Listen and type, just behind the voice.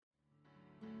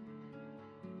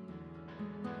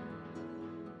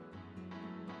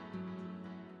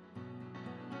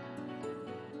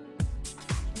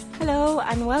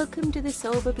and welcome to the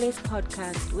Sober Bliss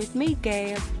podcast with me,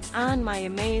 Gail, and my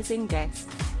amazing guests.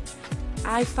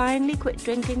 I finally quit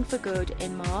drinking for good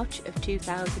in March of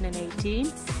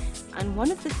 2018, and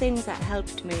one of the things that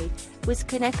helped me was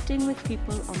connecting with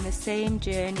people on the same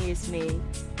journey as me,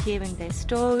 hearing their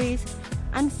stories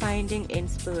and finding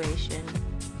inspiration.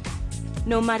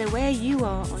 No matter where you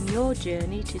are on your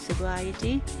journey to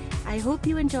sobriety, I hope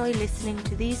you enjoy listening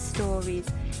to these stories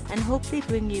and hope they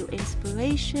bring you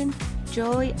inspiration,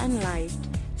 joy and light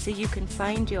so you can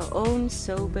find your own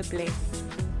sober bliss.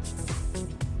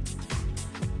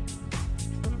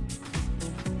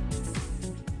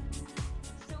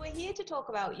 So we're here to talk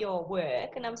about your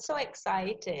work and I'm so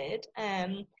excited.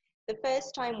 The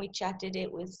first time we chatted it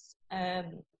was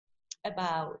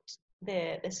about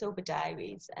the Sober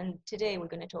Diaries, and today we're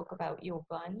going to talk about your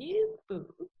brand new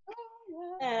book.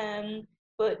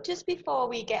 But just before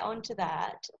we get onto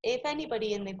that, if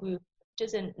anybody in the group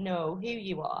doesn't know who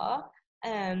you are,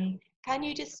 can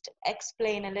you just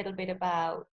explain a little bit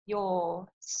about your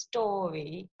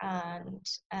story and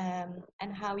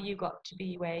how you got to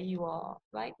be where you are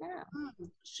right now?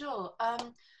 Sure.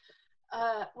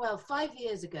 Well, 5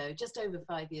 years ago, just over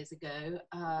 5 years ago,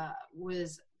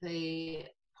 was the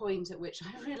point at which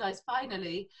I realised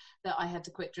finally that I had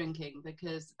to quit drinking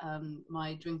because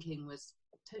my drinking was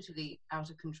totally out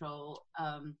of control.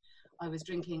 I was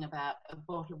drinking about a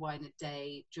bottle of wine a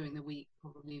day during the week,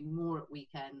 probably more at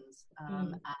weekends,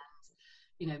 and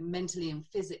mentally and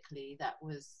physically that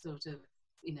was sort of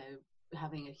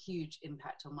having a huge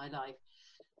impact on my life.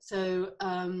 So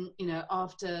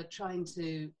after trying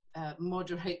to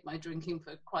moderate my drinking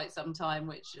for quite some time,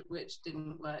 which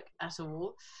didn't work at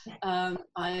all,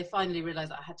 I finally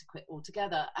realized I had to quit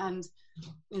altogether. And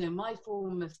my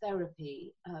form of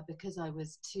therapy, because I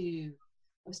was too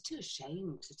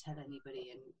ashamed to tell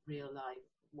anybody in real life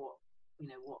what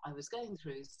I was going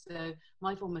through. So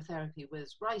my form of therapy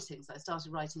was writing. So I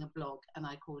started writing a blog and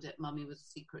I called it Mummy Was a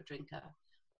Secret Drinker.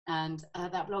 And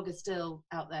that blog is still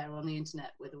out there on the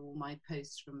internet with all my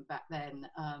posts from back then,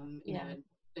 and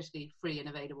especially free and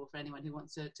available for anyone who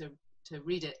wants to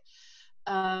read it.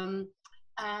 So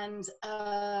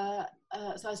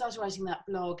I started writing that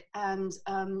blog, and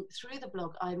through the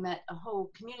blog I met a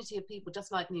whole community of people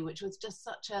just like me, which was just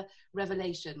such a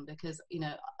revelation because,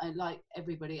 I, like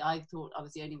everybody, I thought I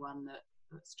was the only one that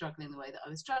was struggling the way that I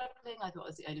was struggling. I thought I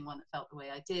was the only one that felt the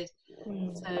way I did.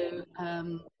 So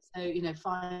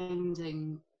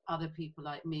finding other people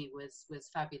like me was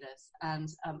fabulous. And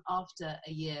after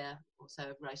a year or so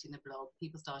of writing the blog,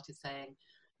 people started saying,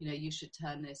 you should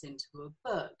turn this into a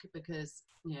book because,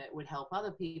 it would help other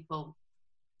people.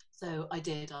 So I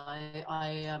did.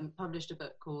 I published a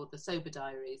book called The Sober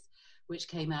Diaries, which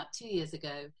came out 2 years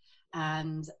ago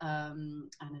and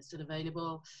is still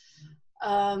available.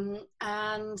 And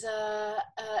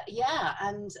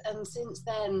since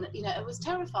then, it was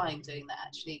terrifying doing that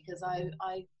actually, because I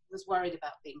was worried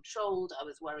about being trolled. I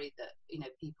was worried that,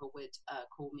 people would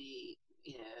call me,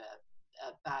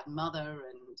 a bad mother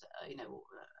and,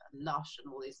 lush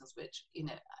and all these things, which,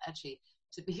 actually,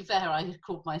 to be fair, I had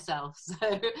called myself. So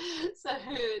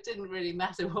it didn't really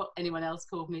matter what anyone else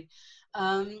called me.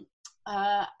 And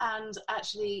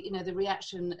actually, the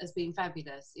reaction has been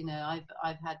fabulous.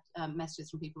 I've had messages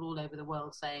from people all over the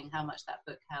world saying how much that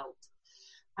book helped,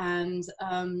 and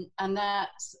that.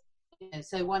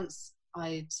 So once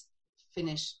I'd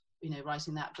finished,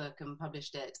 writing that book and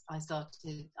published it, I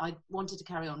wanted to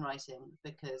carry on writing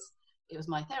because it was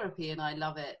my therapy and I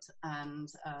love it. And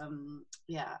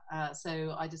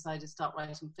so I decided to start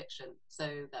writing fiction.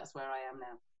 So that's where I am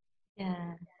now.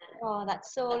 Yeah. Oh,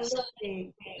 that's so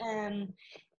lovely.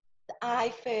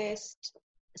 I first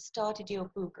started your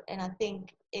book, and I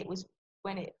think it was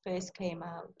when it first came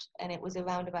out, and it was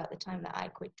around about the time that I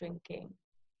quit drinking.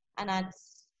 And I'd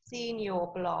seen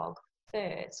your blog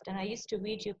first, and I used to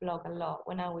read your blog a lot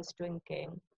when I was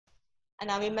drinking.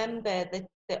 And I remember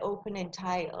the opening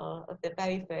title of the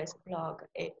very first blog,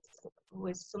 it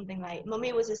was something like,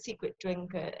 Mummy was a secret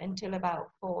drinker until about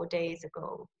 4 days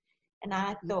ago. And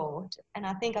I thought, and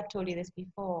I think I've told you this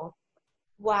before,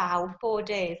 wow, 4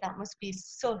 days, that must be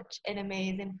such an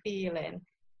amazing feeling.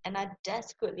 And I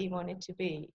desperately wanted to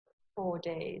be 4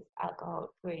 days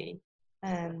alcohol-free.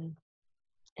 And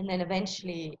then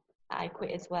eventually I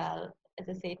quit as well, as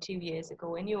I say, 2 years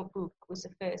ago. And your book was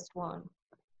the first one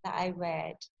that I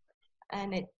read.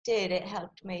 And it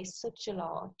helped me such a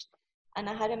lot. And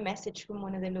I had a message from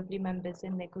one of the lovely members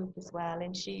in the group as well,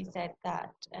 and she said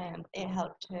that it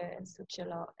helped her such a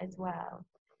lot as well.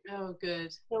 Oh,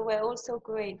 good. So we're also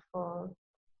grateful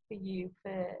for you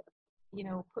for,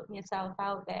 putting yourself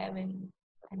out there and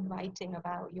and writing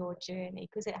about your journey,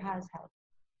 because it has helped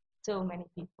so many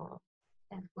people.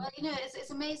 Well, you know, it's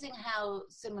amazing how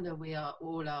similar we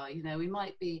all are. You know, we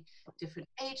might be different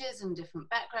ages and different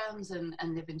backgrounds and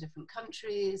live in different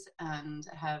countries and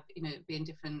have, you know, be in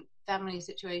different family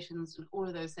situations and all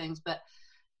of those things. But,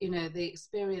 you know, the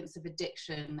experience of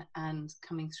addiction and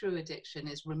coming through addiction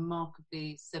is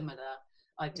remarkably similar.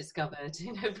 I've discovered,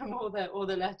 you know, from all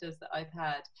the letters that I've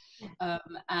had,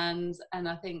 and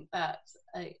I think that,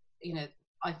 you know,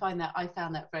 I found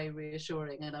that very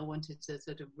reassuring, and I wanted to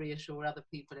sort of reassure other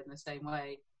people in the same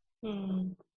way.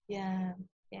 Yeah,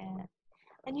 yeah.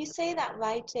 And you say that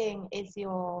writing is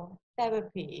your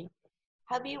therapy.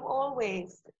 Have you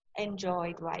always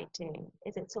enjoyed writing?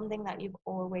 Is it something that you've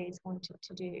always wanted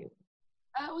to do?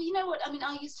 Well, you know what? I mean,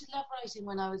 I used to love writing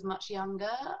when I was much younger.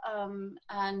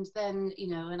 And then, you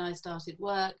know, when I started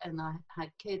work and I had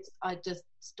kids, I just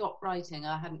stopped writing.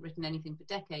 I hadn't written anything for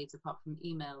decades apart from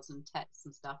emails and texts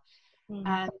and stuff.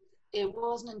 And it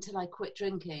wasn't until I quit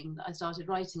drinking that I started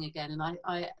writing again. And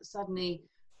I suddenly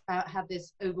had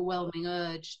this overwhelming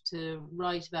urge to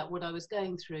write about what I was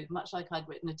going through, much like I'd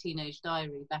written a teenage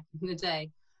diary back in the day.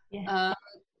 Yeah.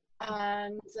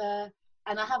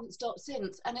 And I haven't stopped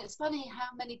since. And it's funny how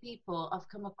many people I've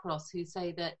come across who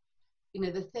say that, you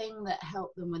know, the thing that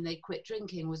helped them when they quit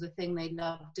drinking was the thing they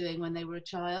loved doing when they were a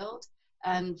child.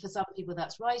 And for some people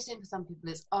that's writing, for some people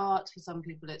it's art, for some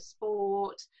people it's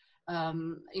sport.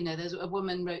 You know, there's a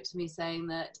woman wrote to me saying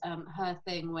that her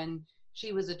thing when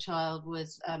she was a child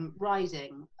was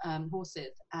riding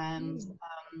horses, and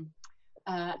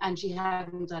she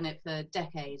hadn't done it for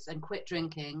decades and quit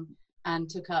drinking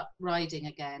and took up riding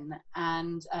again,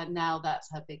 and now that's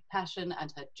her big passion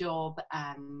and her job,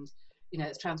 and you know,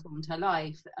 it's transformed her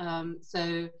life.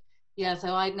 So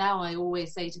I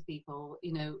always say to people,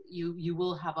 you know, you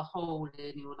will have a hole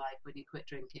in your life when you quit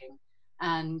drinking,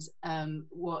 and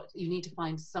what you need to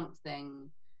find something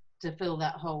to fill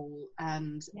that hole,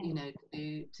 and you know,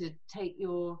 to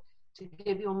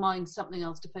give your mind something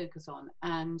else to focus on,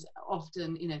 and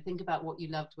often, you know, think about what you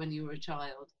loved when you were a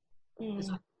child.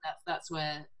 That's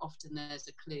where often there's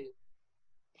a clue.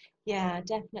 Yeah,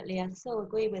 definitely. I so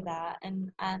agree with that,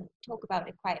 and talk about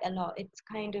it quite a lot. It's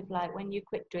kind of like when you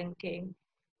quit drinking,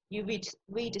 you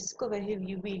rediscover who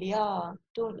you really are,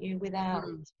 don't you, without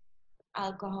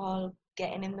alcohol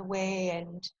getting in the way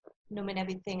and numbing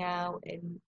everything out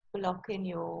and blocking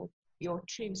your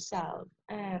true self.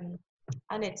 And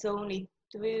it's only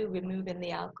through removing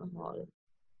the alcohol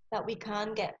that we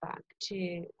can get back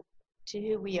to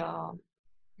who we are.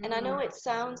 And I know it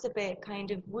sounds a bit kind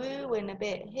of woo and a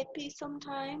bit hippie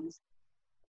sometimes,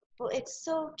 but it's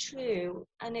so true.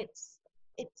 And it's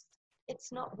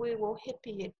not woo or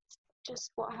hippie. It's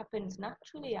just what happens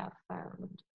naturally, I've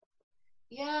found.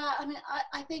 Yeah, I mean,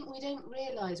 I think we don't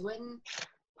realise when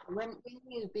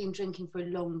you've been drinking for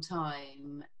a long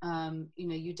time, you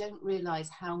know, you don't realise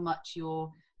how much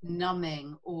you're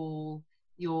numbing all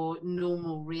your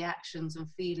normal reactions and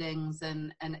feelings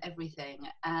and everything.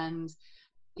 And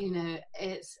you know,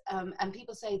 it's and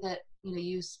people say that, you know,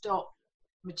 you stop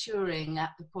maturing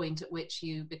at the point at which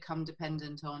you become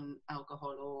dependent on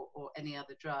alcohol or any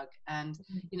other drug. And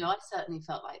you know, I certainly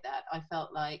felt like that. I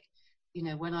felt like, you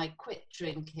know, when I quit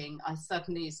drinking, I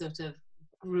suddenly sort of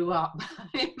grew up,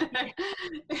 you know,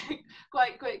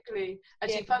 quite quickly.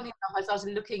 Actually, funny enough, I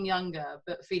started looking younger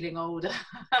but feeling older.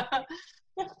 I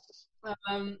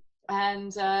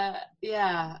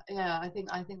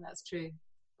think that's true.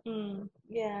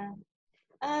 Yeah.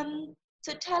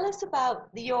 So tell us about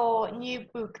your new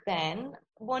book then.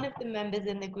 One of the members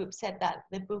in the group said that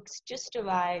the book's just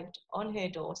arrived on her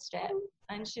doorstep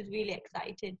and she's really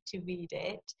excited to read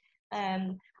it.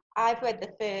 I've read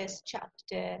the first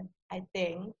chapter, I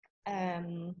think,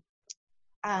 and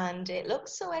it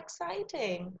looks so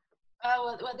exciting.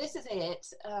 Well, this is it.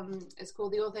 It's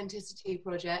called The Authenticity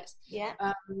Project. Yeah.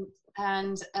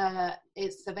 And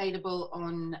it's available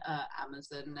on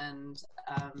Amazon and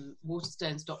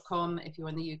Waterstones.com if you're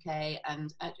in the UK.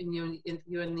 And if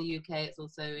you're in the UK, it's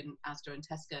also in Asda and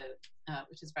Tesco,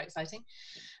 which is very exciting.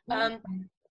 So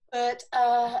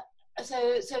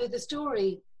the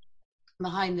story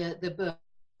behind the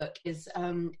book is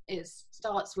it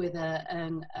starts with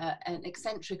an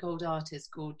eccentric old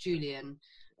artist called Julian.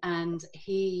 And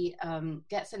he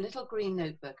gets a little green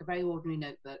notebook, a very ordinary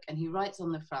notebook, and he writes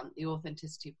on the front, The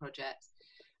Authenticity Project.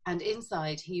 And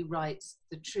inside, he writes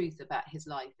the truth about his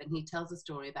life. And he tells a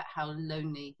story about how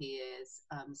lonely he is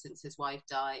since his wife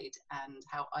died and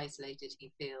how isolated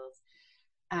he feels.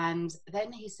 And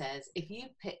then he says, if you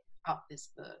pick up this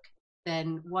book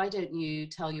then why don't you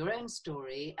tell your own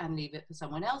story and leave it for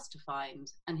someone else to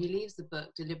find? And he leaves the book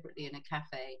deliberately in a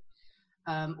cafe,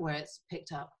 where it's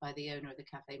picked up by the owner of the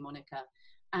cafe, Monica.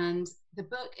 And the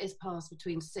book is passed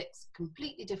between 6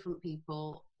 completely different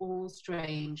people, all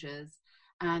strangers,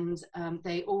 and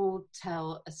they all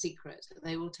tell a secret.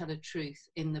 They all tell a truth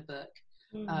in the book,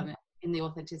 in the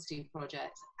Authenticity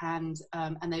Project, and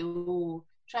they all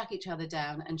track each other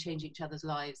down and change each other's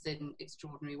lives in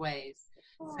extraordinary ways.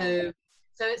 So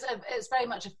it's very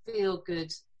much a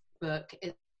feel-good book.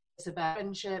 It's about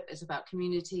friendship, it's about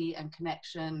community and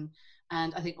connection,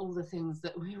 and I think all the things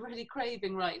that we're really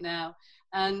craving right now.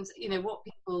 And you know what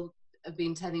people have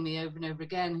been telling me over and over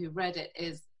again who read it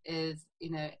is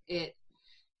you know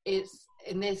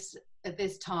it's at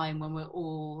this time when we're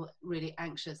all really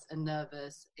anxious and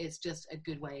nervous, it's just a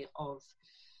good way of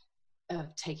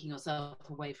taking yourself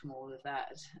away from all of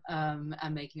that,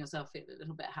 and making yourself feel a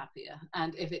little bit happier.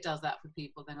 And if it does that for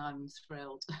people, then I'm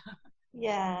thrilled.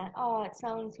 Yeah. Oh, it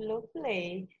sounds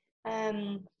lovely.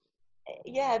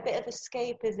 Yeah, a bit of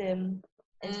escapism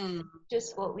is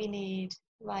just what we need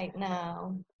right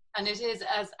now. And it is,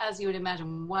 as you would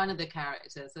imagine, one of the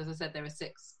characters, as I said, there are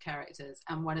 6 characters,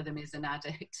 and one of them is an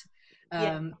addict.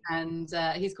 And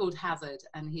he's called Hazard,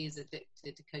 and he's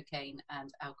addicted to cocaine and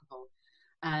alcohol.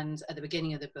 And at the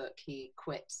beginning of the book, he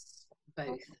quits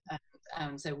both.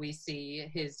 And so we see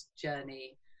his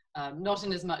journey, not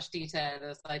in as much detail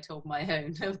as I told my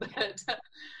own,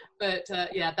 but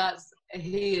yeah,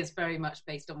 he is very much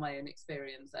based on my own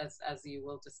experience, as you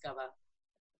will discover.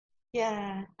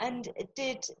 Yeah. And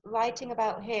did writing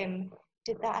about him,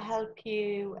 did that help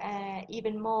you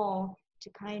even more to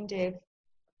kind of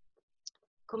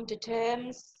come to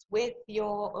terms with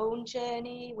your own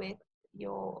journey, with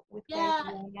where you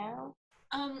are now?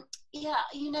 Yeah,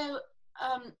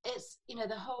 it's,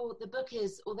 the book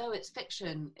is, although it's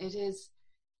fiction, it is,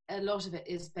 a lot of it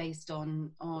is based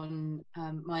on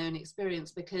my own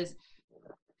experience, because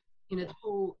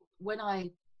when I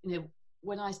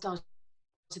started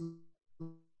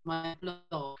my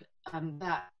blog,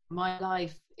 that my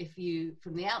life, if you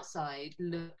from the outside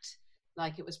looked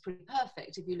like it was pretty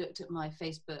perfect, if you looked at my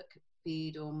Facebook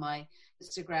feed or my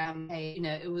Instagram page,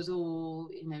 it was all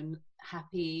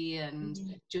happy and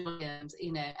joy, and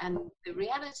the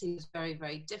reality is very,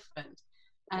 very different.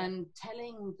 And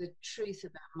telling the truth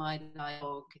about my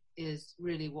dialogue is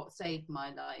really what saved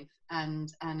my life, and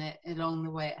along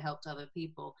the way it helped other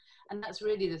people. And that's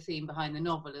really the theme behind the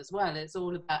novel as well. It's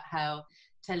all about how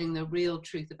telling the real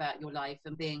truth about your life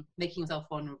and making yourself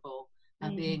vulnerable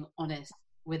and being honest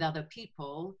with other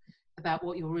people about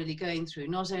what you're really going through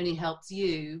not only helps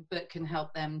you but can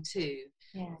help them too.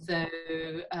 So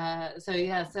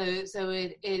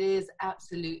it is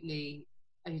absolutely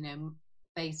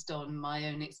based on my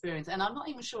own experience, and I'm not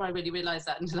even sure I really realized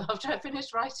that until after I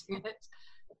finished writing it.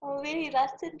 Oh really?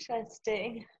 That's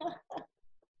interesting.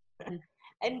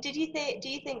 And do you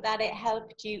think that it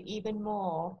helped you even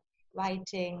more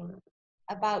writing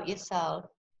about yourself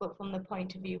but from the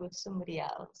point of view of somebody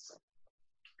else?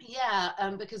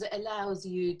 Because it allows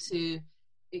you to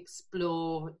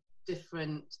explore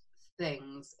different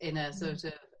things in a sort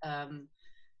of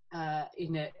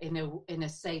in a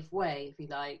safe way, if you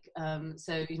like.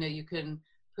 So you can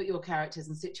put your characters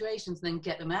in situations and then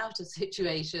get them out of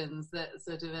situations. That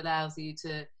sort of allows you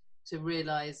to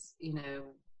realize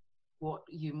what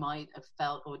you might have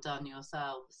felt or done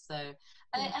yourself. So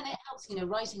and it helps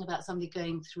writing about somebody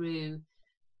going through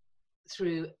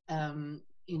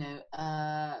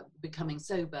becoming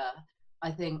sober,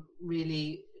 I think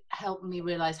really helped me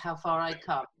realize how far I'd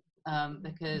come,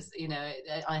 because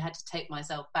I had to take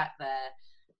myself back there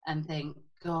and think,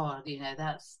 God,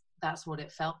 that's what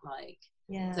it felt like.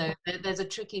 So there's a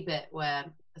tricky bit where,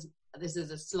 this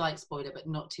is a slight spoiler but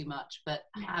not too much, but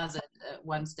Hazard at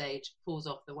one stage falls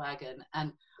off the wagon,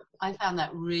 and I found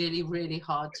that really, really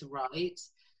hard to write,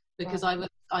 because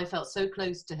I felt so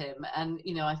close to him, and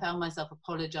I found myself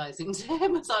apologizing to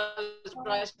him as I was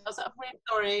writing. I was like, I'm really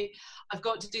sorry, I've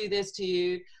got to do this to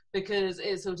you because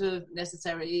it's sort of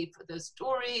necessary for the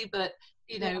story, but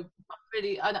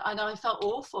really, and I felt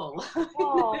awful.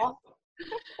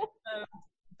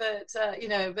 But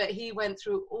he went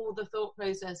through all the thought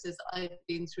processes I've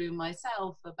been through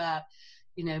myself about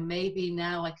maybe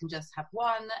now I can just have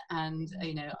one, and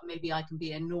maybe I can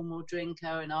be a normal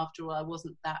drinker, and after all I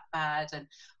wasn't that bad, and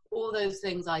all those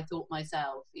things I thought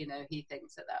myself, he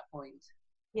thinks at that point.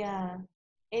 Yeah,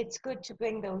 it's good to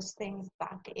bring those things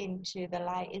back into the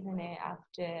light, isn't it,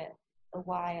 after a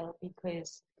while,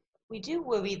 because we do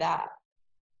worry that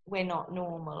we're not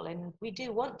normal, and we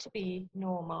do want to be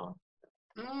normal,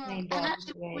 And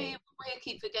actually, what we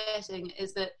keep forgetting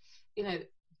is that, you know,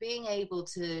 being able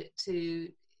to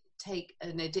take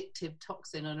an addictive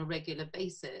toxin on a regular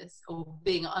basis, or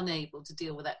being unable to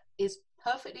deal with that, is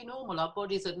perfectly normal. Our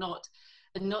bodies are not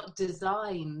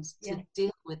designed to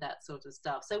deal with that sort of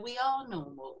stuff. So we are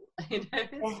normal, you know.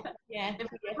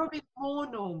 It's probably more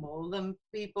normal than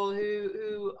people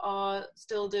who are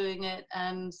still doing it,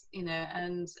 and you know,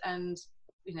 and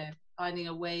you know, finding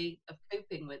a way of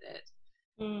coping with it.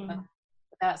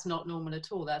 That's not normal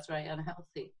at all. That's very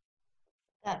unhealthy.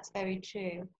 That's very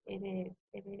true. It is.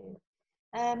 It is.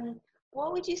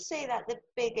 What would you say that the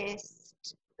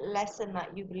biggest lesson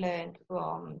that you've learned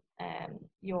from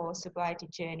your sobriety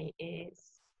journey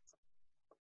is?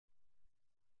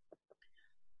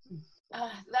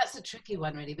 That's a tricky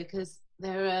one, really, because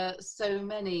there are so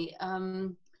many.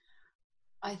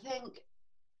 I think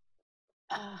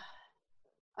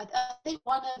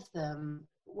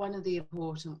one of the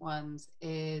important ones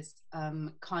is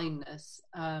kindness,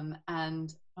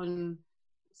 and on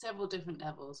several different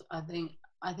levels. I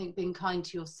think being kind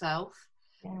to yourself,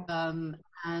 and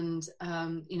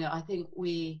you know, I think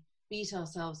we beat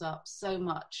ourselves up so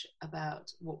much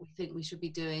about what we think we should be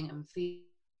doing and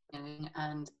feeling,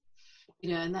 and you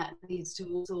know, and that leads to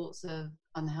all sorts of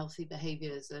unhealthy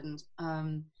behaviors. And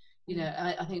you know,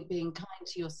 I think being kind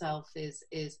to yourself is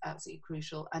absolutely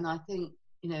crucial. And I think,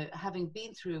 you know, having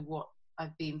been through what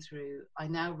I've been through, I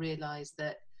now realize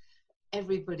that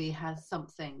everybody has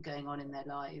something going on in their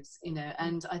lives, you know.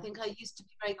 And I think I used to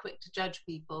be very quick to judge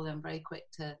people and very quick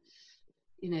to,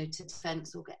 you know, to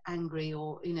defense or get angry,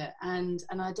 or, you know, and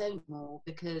I don't more,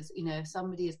 because, you know, if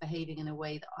somebody is behaving in a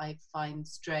way that I find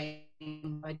strange,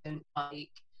 I don't like,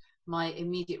 my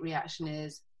immediate reaction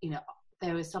is, you know,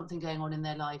 there is something going on in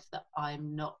their life that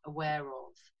I'm not aware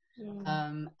of.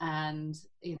 And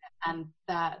you know,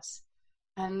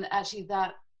 and actually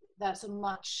that's a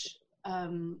much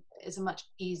is a much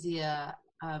easier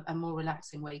and more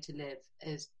relaxing way to live,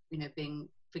 is, you know, being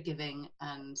forgiving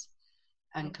and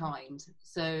kind.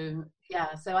 So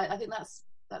yeah, so I think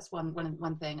that's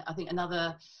one thing. I think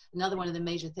another one of the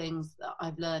major things that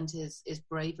I've learned is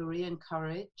bravery and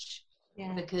courage.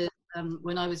 Because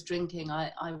when I was drinking,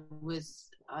 I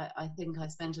think I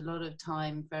spent a lot of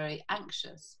time very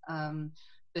anxious,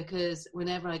 because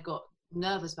whenever I got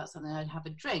nervous about something, I'd have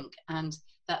a drink, and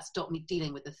that stopped me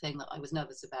dealing with the thing that I was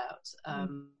nervous about.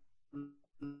 And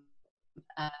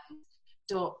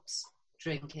stopped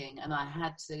drinking, and I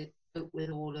had to cope with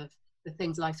all of the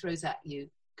things life throws at you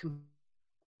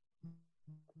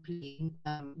completely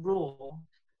raw.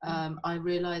 I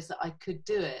realized that I could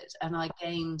do it, and I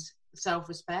gained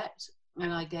self-respect,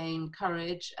 and I gained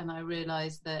courage, and I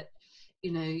realized that,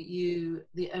 you know,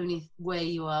 the only way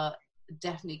you are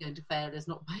definitely going to fail is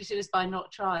by not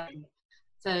trying.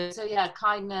 So yeah,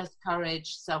 kindness,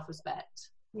 courage,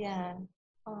 self-respect. Yeah.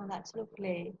 Oh, that's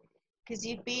lovely. Because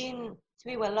you've been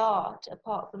through a lot.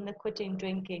 Apart from the quitting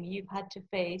drinking, you've had to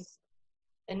face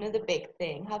another big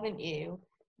thing, haven't you?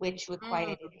 Which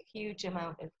required a huge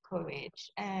amount of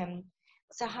courage.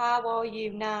 So how are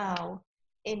you now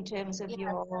in terms of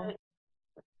your...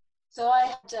 So I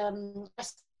had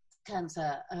breast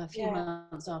cancer a few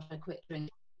months after I quit drinking,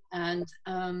 and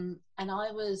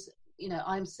I was, you know,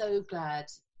 I'm so glad.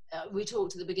 We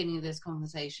talked at the beginning of this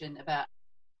conversation about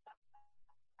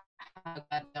how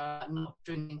glad we are not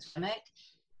drinking through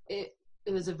it.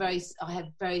 I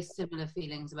had very similar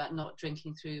feelings about not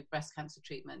drinking through breast cancer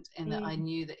treatment, in that I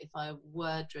knew that if I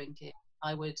were drinking,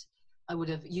 I would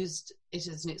have used it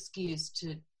as an excuse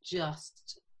to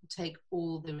just take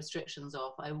all the restrictions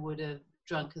off. I would have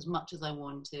drunk as much as I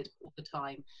wanted all the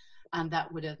time, and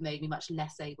that would have made me much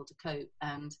less able to cope.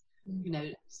 And you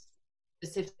know,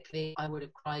 specifically, I would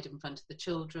have cried in front of the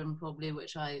children probably,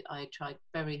 which I tried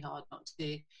very hard not to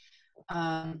do.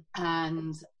 And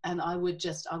I would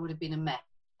have been a mess.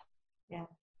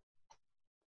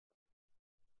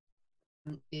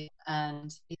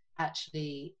 And it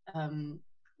actually, you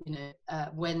know,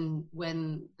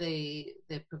 when the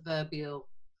proverbial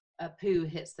poo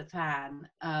hits the fan,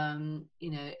 you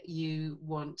know, you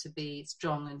want to be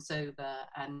strong and sober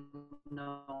and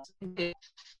not.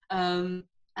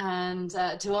 And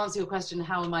to answer your question,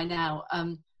 how am I now?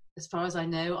 As far as I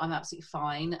know, I'm absolutely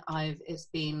fine. It's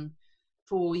been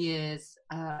 4 years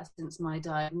since my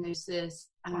diagnosis,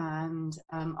 and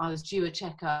I was due a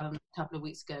checkup a couple of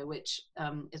weeks ago, which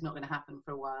is not going to happen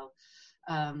for a while,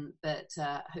 but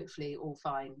hopefully all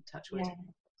fine, touch wood.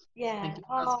 Yeah.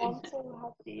 Oh, I'm so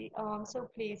happy. Oh, I'm so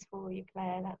pleased for you,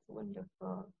 Claire. That's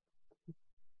wonderful.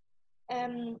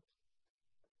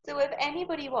 So if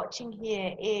anybody watching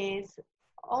here is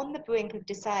on the brink of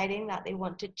deciding that they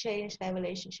want to change their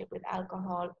relationship with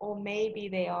alcohol, or maybe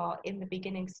they are in the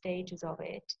beginning stages of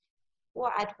it,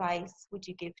 what advice would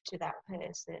you give to that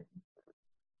person?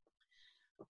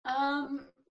 I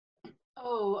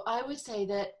would say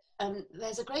that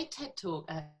there's a great TED talk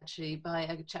actually by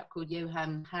a chap called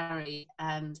Johann Hari,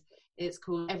 and it's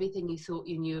called "Everything You Thought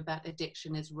You Knew About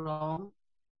Addiction Is Wrong."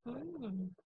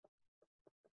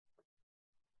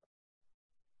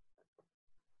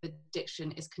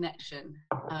 Addiction is connection,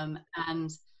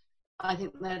 and I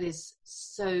think that is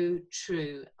so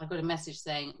true. I've got a message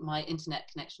saying my internet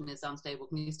connection is unstable.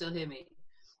 Can you still hear me?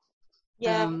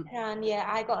 Yeah, I can. Yeah,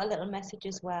 I got a little message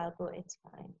as well, but it's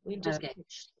fine. We'll just okay.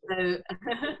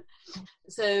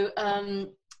 So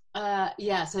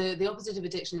the opposite of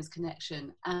addiction is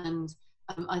connection, and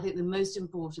I think the most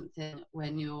important thing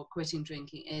when you're quitting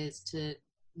drinking is to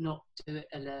not do it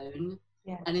alone.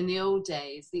 Yeah. And in the old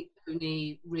days, the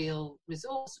only real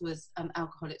resource was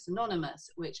Alcoholics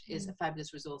Anonymous, which is a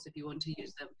fabulous resource if you want to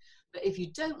use them. But if you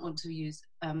don't want to use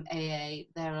AA,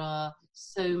 there are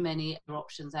so many other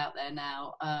options out there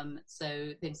now.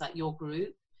 So things like Your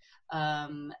Group.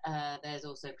 There's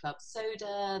also Club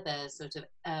Soda. There's sort of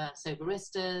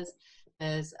Soberistas.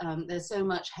 There's so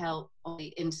much help on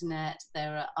the internet.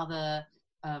 There are other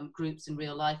groups in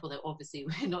real life, although obviously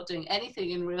we're not doing anything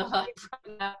in real life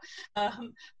right now.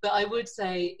 But I would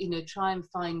say, try and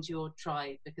find your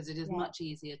tribe, because it is much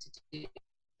easier to do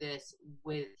this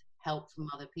with help from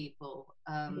other people.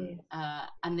 And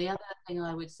the other thing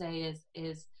I would say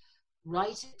is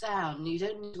write it down. You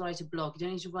don't need to write a blog. You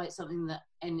don't need to write something that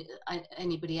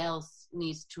anybody else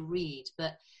needs to read,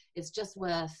 but it's just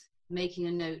worth making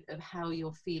a note of how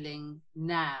you're feeling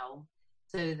now,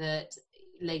 so that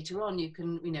later on you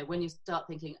can, when you start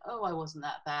thinking, oh, I wasn't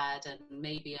that bad and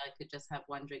maybe I could just have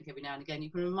one drink every now and again,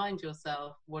 you can remind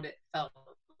yourself what it felt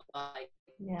like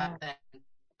back then,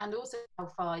 and also how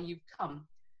far you've come.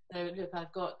 So look,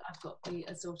 I've got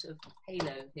a sort of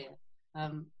halo here.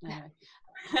 Anyway.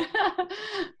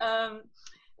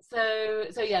 So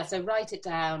write it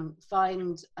down,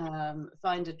 find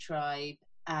a tribe,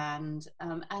 and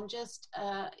just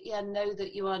know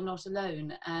that you are not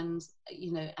alone, and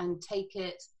take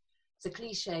it. It's a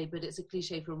cliche, but it's a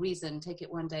cliche for a reason. Take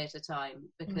it one day at a time,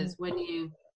 because when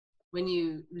you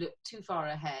look too far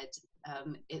ahead,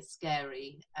 it's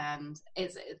scary, and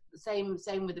it's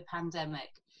same with the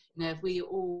pandemic. If we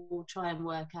all try and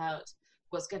work out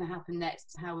what's going to happen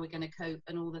next, how we're going to cope,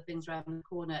 and all the things around the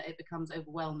corner, it becomes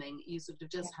overwhelming. You sort of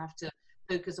just have to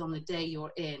focus on the day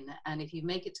you're in, and if you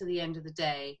make it to the end of the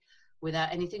day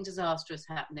without anything disastrous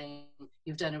happening,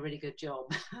 you've done a really good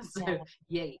job. So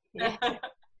yay.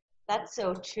 That's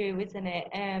so true, isn't it?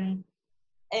 And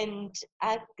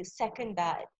I second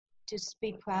that. Just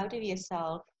be proud of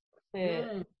yourself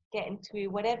for getting through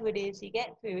whatever it is you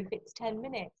get through. If it's 10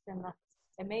 minutes, then that's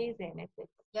amazing. If it's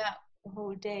the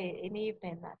whole day, an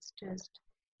evening, that's just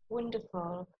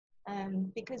wonderful.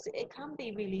 Because it can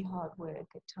be really hard work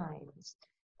at times.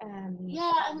 And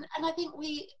I think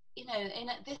we, in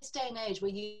this day and age,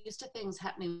 we're used to things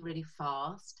happening really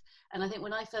fast. And I think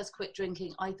when I first quit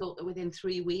drinking, I thought that within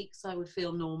 3 weeks I would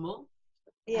feel normal.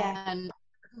 Yeah. And it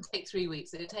doesn't take 3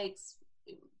 weeks. It takes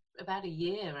about a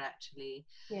year, actually.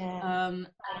 Yeah.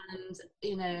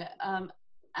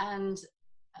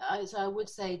 So I would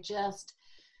say just,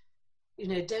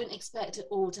 don't expect it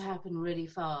all to happen really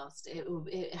fast. It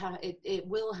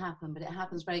will happen, but it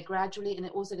happens very gradually, and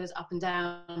it also goes up and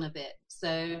down a bit.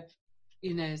 So,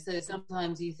 so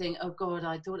sometimes you think, oh God,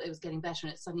 I thought it was getting better,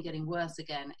 and it's suddenly getting worse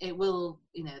again. It will,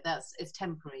 it's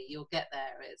temporary. You'll get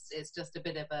there. It's just a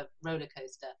bit of a roller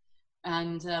coaster.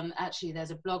 And actually, there's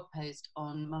a blog post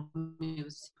on Mum Who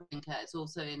Was a Super Drinker. It's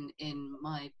also in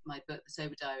my book, The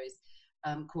Sober Diaries,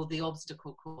 called The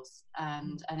Obstacle Course,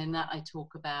 and in that I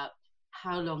talk about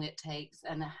how long it takes,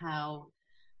 and how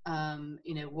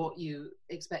what you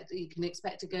can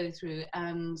expect to go through,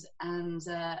 and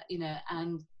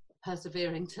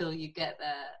persevering till you get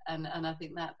there, and I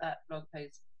think that blog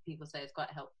post, people say, is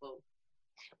quite helpful.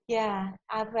 Yeah,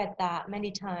 I've read that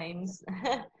many times.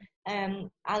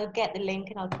 I'll get the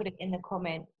link and I'll put it in the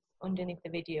comment underneath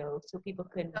the video so people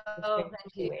can refer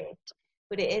to it.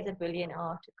 But it is a brilliant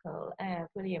article,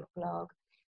 brilliant blog,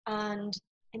 and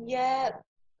yeah,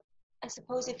 I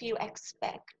suppose if you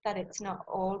expect that it's not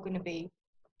all going to be,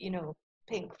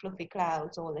 pink fluffy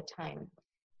clouds all the time,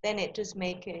 then it does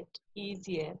make it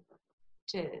easier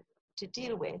to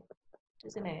deal with,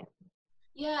 doesn't it?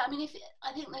 Yeah, I mean,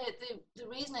 I think the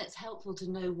reason it's helpful to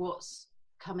know what's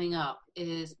coming up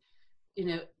is,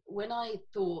 when I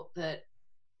thought that,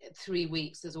 3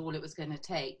 weeks is all it was going to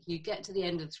take. You get to the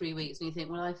end of 3 weeks and you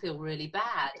think, well, I feel really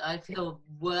bad. I feel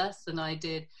worse than I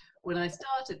did when I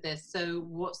started this. So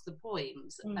what's the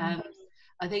point? And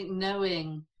I think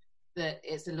knowing that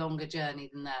it's a longer journey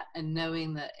than that, and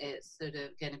knowing that it's sort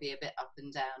of going to be a bit up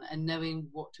and down, and knowing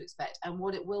what to expect and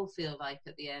what it will feel like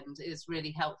at the end is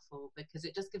really helpful, because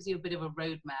it just gives you a bit of a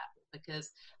roadmap,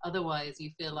 because otherwise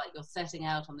you feel like you're setting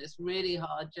out on this really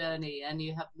hard journey and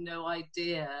you have no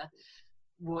idea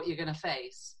what you're going to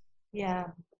face. Yeah,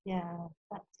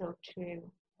 that's so true.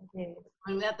 It is.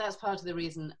 I mean, that's part of the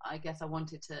reason I guess I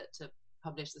wanted to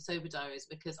publish the Sober Diaries,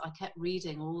 because I kept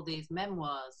reading all these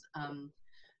memoirs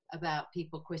about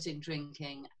people quitting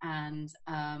drinking, and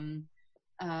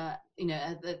you know,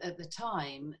 at the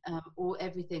time,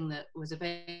 everything that was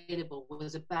available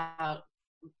was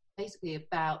basically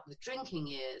about the drinking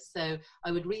years. So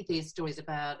I would read these stories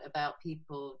about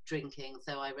people drinking.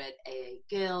 So I read A.A.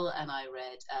 Gill, and I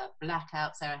read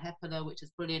Blackout, Sarah Heppeler, which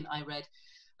is brilliant. I read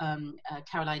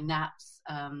Caroline Knapp's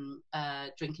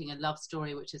Drinking a Love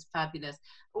Story, which is fabulous.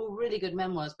 All really good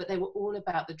memoirs, but they were all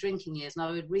about the drinking years. And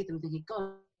I would read them thinking,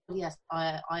 God, yes,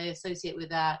 I associate with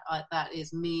that. That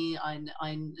is me. I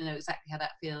know exactly how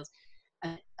that feels.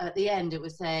 And at the end, it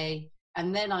would say,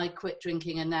 and then I quit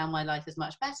drinking, and now my life is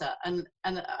much better. And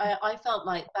I felt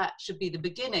like that should be the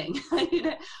beginning. You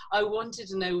know, I wanted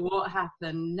to know what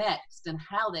happened next, and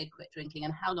how they quit drinking,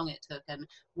 and how long it took, and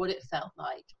what it felt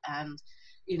like. And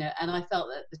you know, and I felt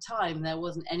that at the time there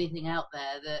wasn't anything out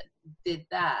there that did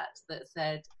that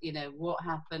said, you know, what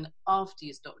happened after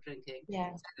you stopped drinking.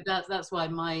 Yeah. So that's why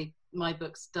my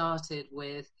book started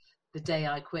with the day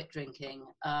I quit drinking,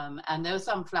 and there were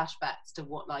some flashbacks to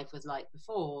what life was like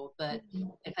before, but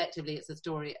effectively it's a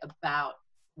story about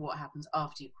what happens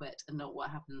after you quit, and not what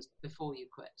happens before you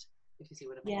quit, if you see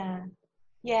what I mean.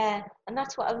 Yeah, and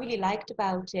that's what I really liked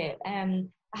about it.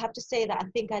 I have to say that I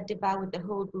think I devoured the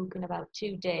whole book in about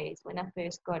 2 days when I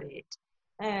first got it,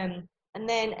 and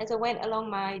then as I went along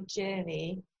my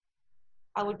journey,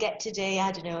 I would get to day,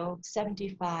 I don't know,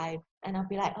 75, and I'd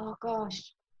be like, oh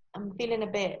gosh, I'm feeling a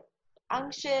bit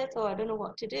anxious, or I don't know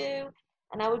what to do.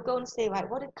 And I would go and say, right,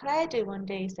 what did Claire do on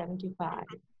day 75?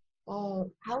 Or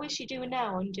how is she doing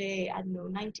now on day, I don't know,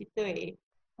 93?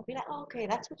 I'd be like, oh, okay,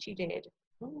 that's what she did.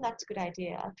 That's a good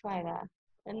idea. I'll try that.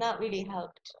 And that really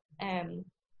helped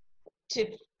to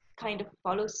kind of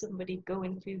follow somebody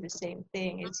going through the same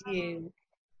thing as you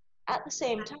at the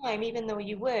same time, even though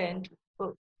you weren't,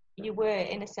 but you were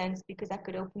in a sense, because I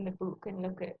could open the book and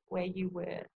look at where you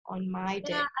were on my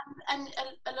day. Yeah, and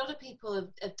a lot of people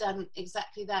have done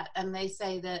exactly that, and they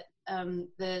say that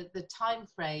the time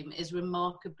frame is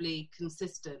remarkably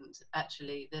consistent.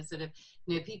 Actually, the sort of,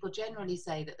 you know, people generally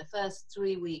say that the first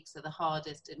 3 weeks are the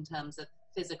hardest in terms of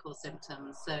physical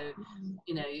symptoms. So,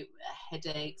 you know,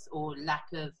 headaches or lack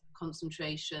of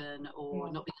concentration, or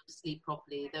not being able to sleep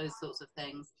properly, those sorts of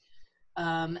things.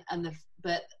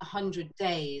 But 100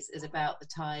 days is about the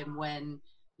time when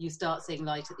you start seeing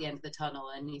light at the end of the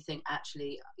tunnel, and you think,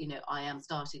 actually, you know, I am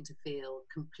starting to feel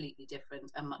completely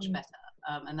different and much better.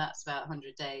 And that's about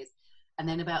 100 days. And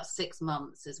then about 6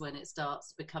 months is when it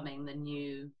starts becoming the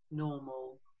new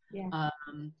normal.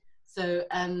 So,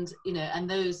 and, you know, and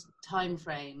those time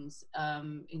frames,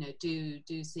 you know,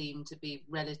 do seem to be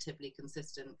relatively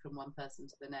consistent from one person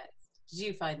to the next. Did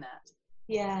you find that?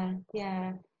 Yeah,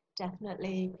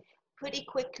 definitely. Pretty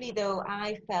quickly, though,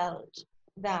 I felt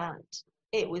that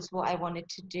it was what I wanted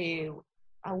to do.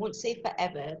 I won't say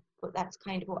forever, but that's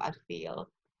kind of what I feel.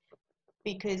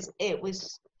 Because it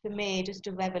was, for me, just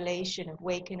a revelation of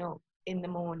waking up in the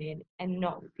morning and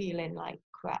not feeling like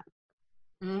crap.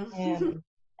 And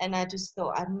I just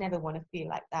thought, I'd never want to feel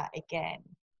like that again.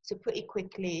 So pretty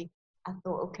quickly, I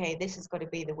thought, okay, this has got to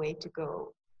be the way to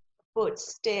go. But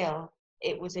still,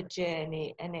 it was a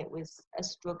journey, and it was a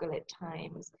struggle at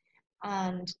times.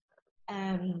 And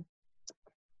I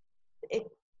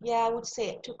would say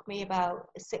it took me about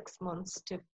 6 months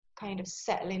to kind of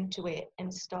settle into it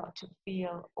and start to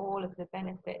feel all of the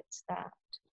benefits that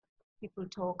people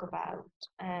talk about.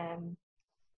 And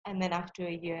then after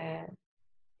a year,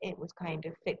 it was kind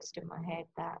of fixed in my head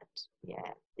that,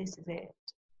 yeah, this is it,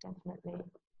 definitely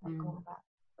not going back.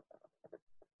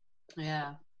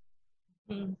 Yeah.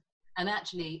 And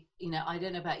actually, you know, I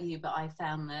don't know about you, but I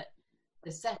found that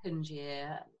the second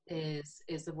year is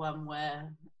the one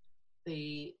where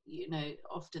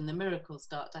often the miracles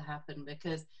start to happen,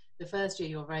 because the first year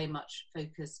you're very much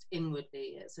focused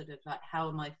inwardly. It's sort of like, how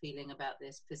am I feeling about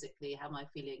this physically? How am I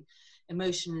feeling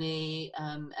emotionally?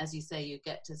 As you say, you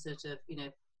get to sort of, you know,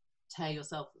 tear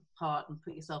yourself apart and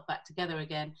put yourself back together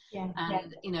again. Yeah.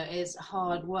 And you know, it's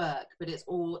hard work, but it's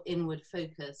all inward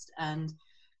focused. And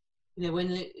you know, when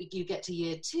you get to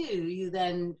year 2, you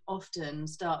then often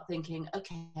start thinking,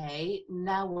 okay,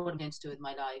 now what am I going to do with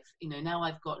my life? You know, now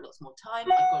I've got lots more time,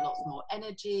 I've got lots more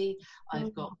energy,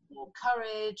 I've got more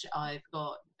courage, I've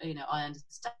got, you know, I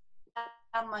understand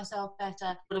myself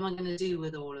better. What am I going to do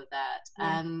with all of that?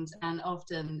 And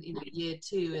often, you know, year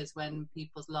 2 is when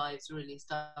people's lives really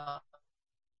start.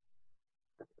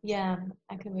 Yeah,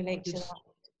 I can relate to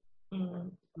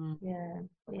that.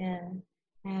 Yeah.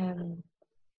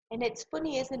 And it's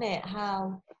funny, isn't it,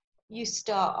 how you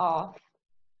start off,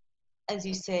 as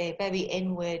you say, very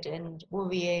inward and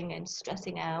worrying and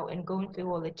stressing out and going through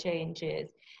all the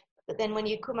changes. But then when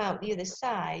you come out the other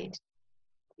side,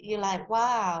 you're like,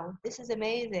 wow, this is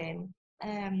amazing.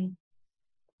 And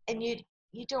you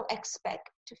don't expect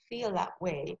to feel that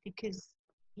way because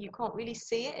you can't really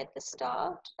see it at the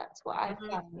start. That's what I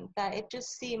found, that it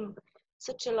just seemed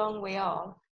such a long way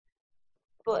off.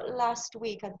 But last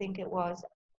week, I think it was,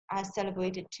 I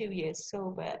celebrated 2 years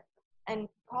sober, and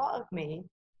part of me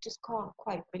just can't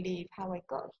quite believe how I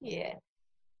got here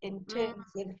in terms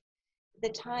of the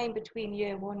time between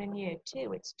year 1 and year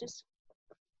 2. It's just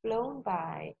flown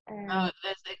by.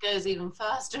 It goes even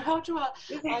faster after a while.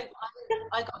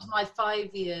 I got to my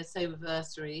 5-year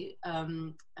soberversary,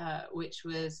 which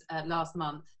was last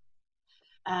month,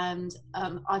 and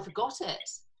I forgot it.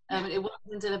 It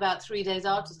wasn't until about 3 days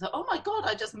after, so oh my God,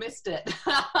 I just missed it.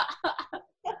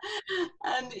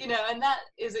 And you know, and that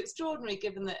is extraordinary,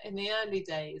 given that in the early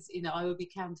days, you know, I would be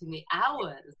counting the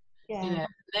hours. Yeah. You know,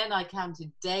 then I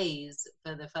counted days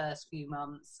for the first few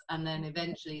months, and then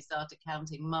eventually started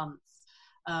counting months.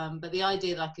 But the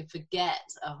idea that I could forget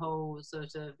a whole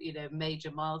sort of, you know,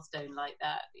 major milestone like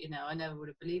that, you know, I never would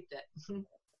have believed it.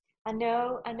 I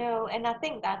know, and I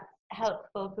think that's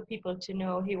helpful for people to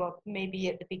know who are maybe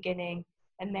at the beginning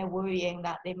and they're worrying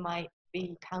that they might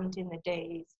be counting the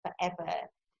days forever.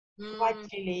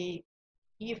 Gradually,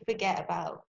 you forget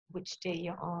about which day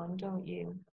you're on, don't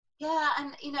you? Yeah,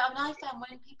 and you know, I mean, I found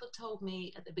when people told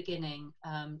me at the beginning,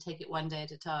 take it one day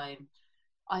at a time,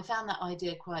 I found that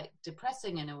idea quite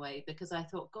depressing in a way, because I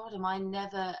thought, God, am I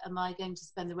going to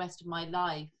spend the rest of my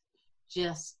life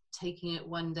just taking it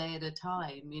one day at a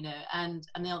time, you know? And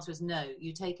the answer is no.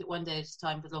 You take it one day at a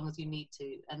time for as long as you need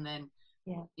to, and then,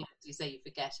 you know, as you say, you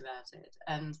forget about it.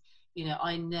 And you know,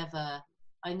 I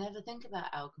never think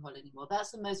about alcohol anymore.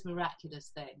 That's the most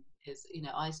miraculous thing. Is, you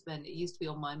know, it used to be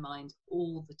on my mind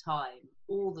all the time,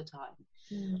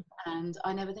 and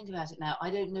I never think about it now. I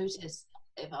don't notice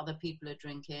if other people are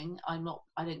drinking. I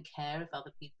don't care if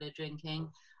other people are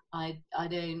drinking. I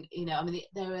don't, you know, I mean,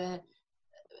 there are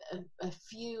a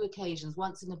few occasions,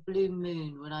 once in a blue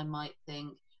moon, when I might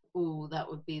think, oh, that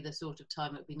would be the sort of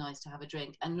time it would be nice to have a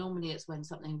drink. And normally it's when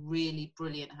something really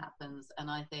brilliant happens and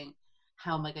I think,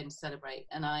 how am I going to celebrate?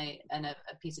 And a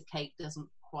piece of cake doesn't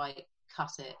quite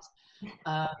cut it.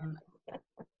 But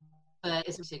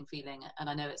it's a interesting feeling, and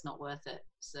I know it's not worth it.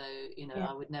 So, you know,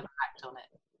 I would never act on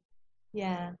it.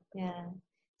 Yeah.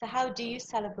 So how do you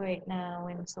celebrate now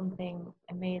when something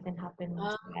amazing happens,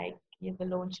 like the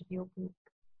launch of your book?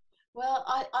 Well,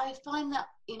 I find that,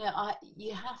 you know,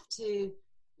 you have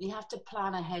to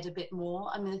plan ahead a bit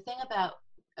more. I mean, the thing about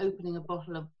opening a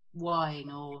bottle of wine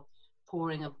or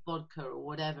pouring a vodka or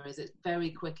whatever is it's very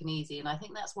quick and easy, and I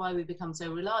think that's why we become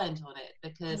so reliant on it,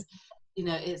 because you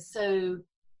know, it's so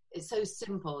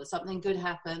simple. If something good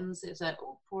happens, it's like,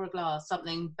 oh, pour a glass.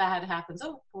 Something bad happens,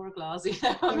 oh, pour a glass. You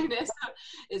know, I mean,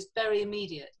 it's very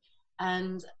immediate.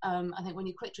 And I think when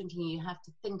you quit drinking, you have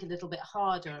to think a little bit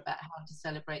harder about how to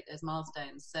celebrate those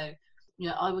milestones. So, you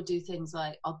know, I would do things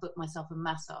like I'll book myself a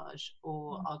massage,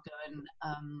 or I'll go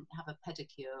and have a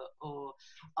pedicure, or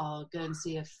I'll go and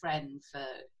see a friend for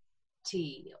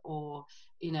tea, or,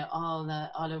 you know,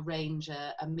 I'll arrange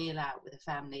a meal out with a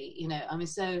family. You know, I mean,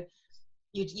 so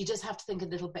you just have to think a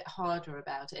little bit harder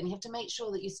about it, and you have to make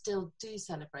sure that you still do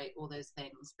celebrate all those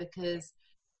things, because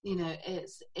you know,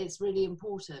 it's really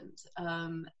important,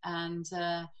 and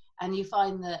you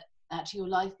find that actually your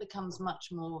life becomes much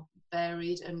more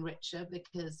varied and richer,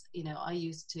 because you know, I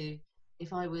used to,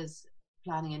 if I was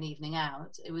planning an evening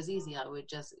out, it was easy. I would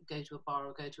just go to a bar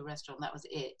or go to a restaurant. That was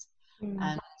it.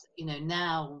 And you know,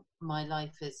 now my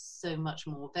life is so much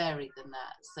more varied than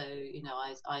that. So you know,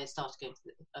 I started going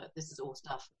to this is all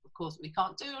stuff, of course, we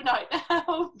can't do right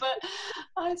now, but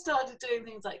I started doing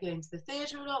things like going to the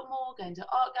theatre a lot more, going to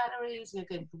art galleries, you know,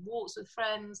 going for walks with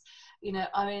friends. You know,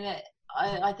 I mean,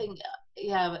 I think,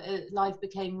 life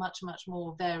became much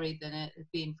more varied than it had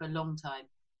been for a long time.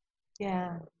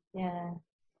 Yeah.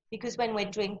 because when we're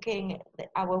drinking,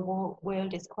 our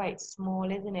world is quite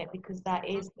small, isn't it? Because that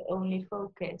is the only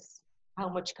focus. How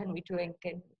much can we drink?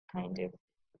 And kind of,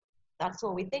 that's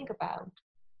all we think about.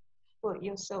 But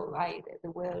you're so right, that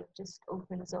the world just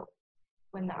opens up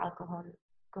when the alcohol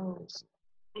goes.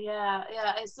 Yeah,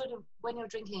 it's sort of, when you're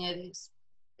drinking it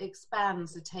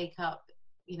expands to take up,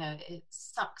 it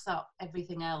sucks up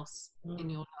everything else in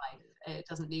your life. It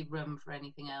doesn't leave room for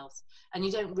anything else, and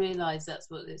you don't realize that's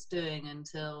what it's doing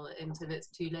until it's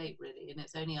too late, really. And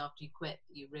it's only after you quit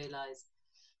that you realize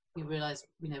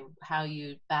how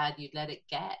bad you'd let it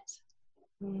get.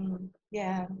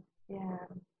 Yeah.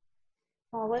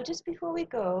 Oh, well, just before we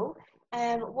go,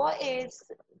 what is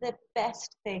the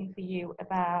best thing for you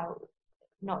about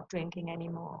not drinking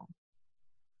anymore?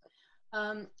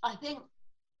 I think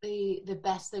the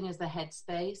best thing is the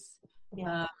headspace.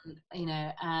 Yeah.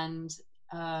 And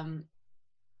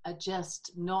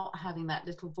just not having that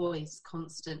little voice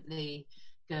constantly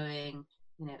going,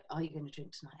 are you going to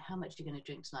drink tonight? How much are you going to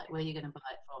drink tonight? Where are you going to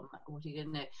buy it from? What are you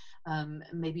going to do?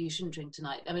 Maybe you shouldn't drink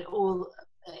tonight. I mean,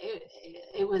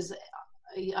 it was.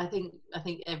 I think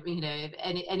if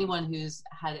anyone who's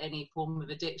had any form of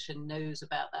addiction knows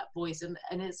about that voice, and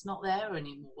it's not there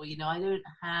anymore. I don't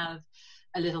have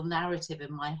a little narrative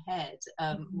in my head,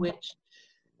 which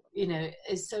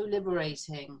is so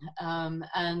liberating,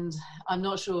 and I'm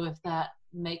not sure if that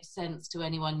makes sense to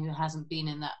anyone who hasn't been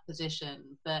in that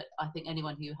position, but I think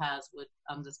anyone who has would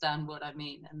understand what I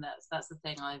mean. And that's the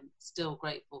thing I'm still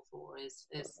grateful for, is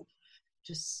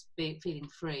just feeling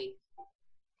free.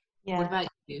 Yeah. What about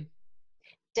you?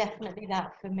 Definitely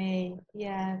that for me.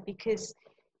 Yeah, because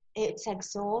it's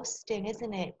exhausting,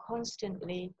 isn't it?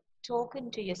 Constantly talking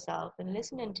to yourself and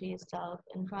listening to yourself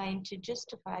and trying to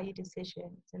justify your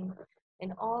decisions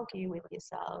and argue with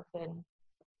yourself, and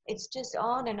it's just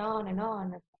on and on and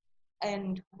on.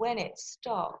 And when it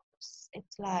stops,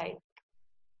 it's like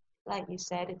you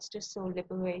said, it's just so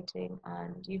liberating,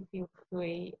 and you feel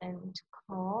free and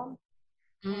calm.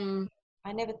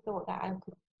 I never thought that I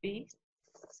could be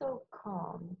so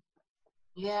calm.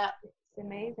 Yeah, it's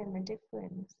amazing, the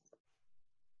difference.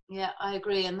 Yeah, I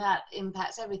agree, and that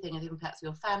impacts everything. It impacts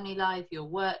your family life, your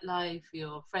work life,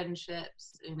 your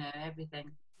friendships,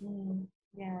 everything.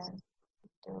 Yeah,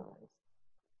 it does.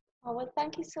 Oh, well,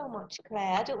 thank you so much,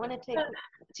 Claire. I don't want to take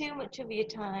too much of your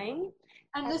time.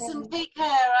 And listen, take care.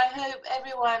 I hope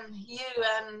everyone, you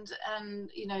and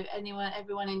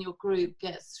everyone in your group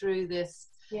gets through this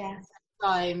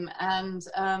time. And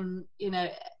in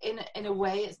a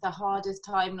way, it's the hardest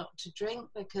time not to drink,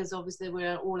 because obviously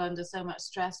we're all under so much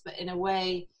stress. But in a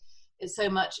way, it's so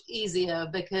much easier,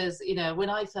 because when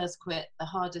I first quit, the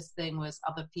hardest thing was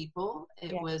other people.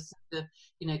 It was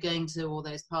going to all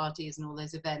those parties and all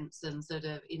those events, and sort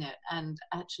of and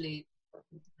actually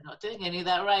we're not doing any of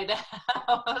that right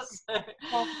now. so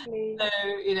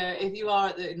if you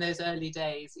are in those early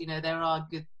days, there are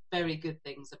very good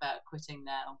things about quitting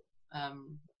now,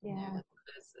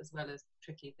 as well as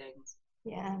tricky things.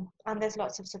 And there's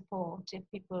lots of support if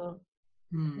people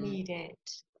need it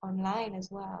online as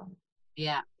well.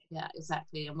 Yeah,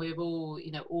 exactly. And we've all,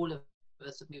 all of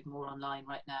us have moved more online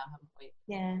right now, haven't we?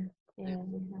 Yeah, we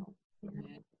have.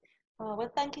 Yeah. Oh,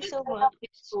 well, thank you so much.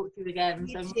 Talk to you again.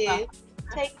 You too.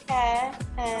 Take care.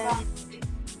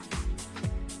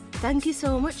 Thank you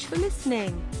so much for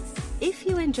listening. If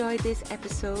you enjoyed this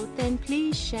episode, then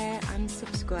please share and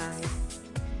subscribe.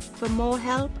 For more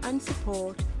help and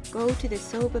support, go to the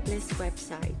Sober Bliss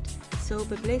website,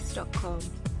 soberbliss.com.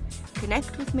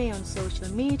 Connect with me on social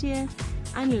media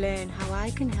and learn how I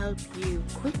can help you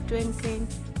quit drinking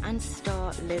and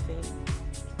start living.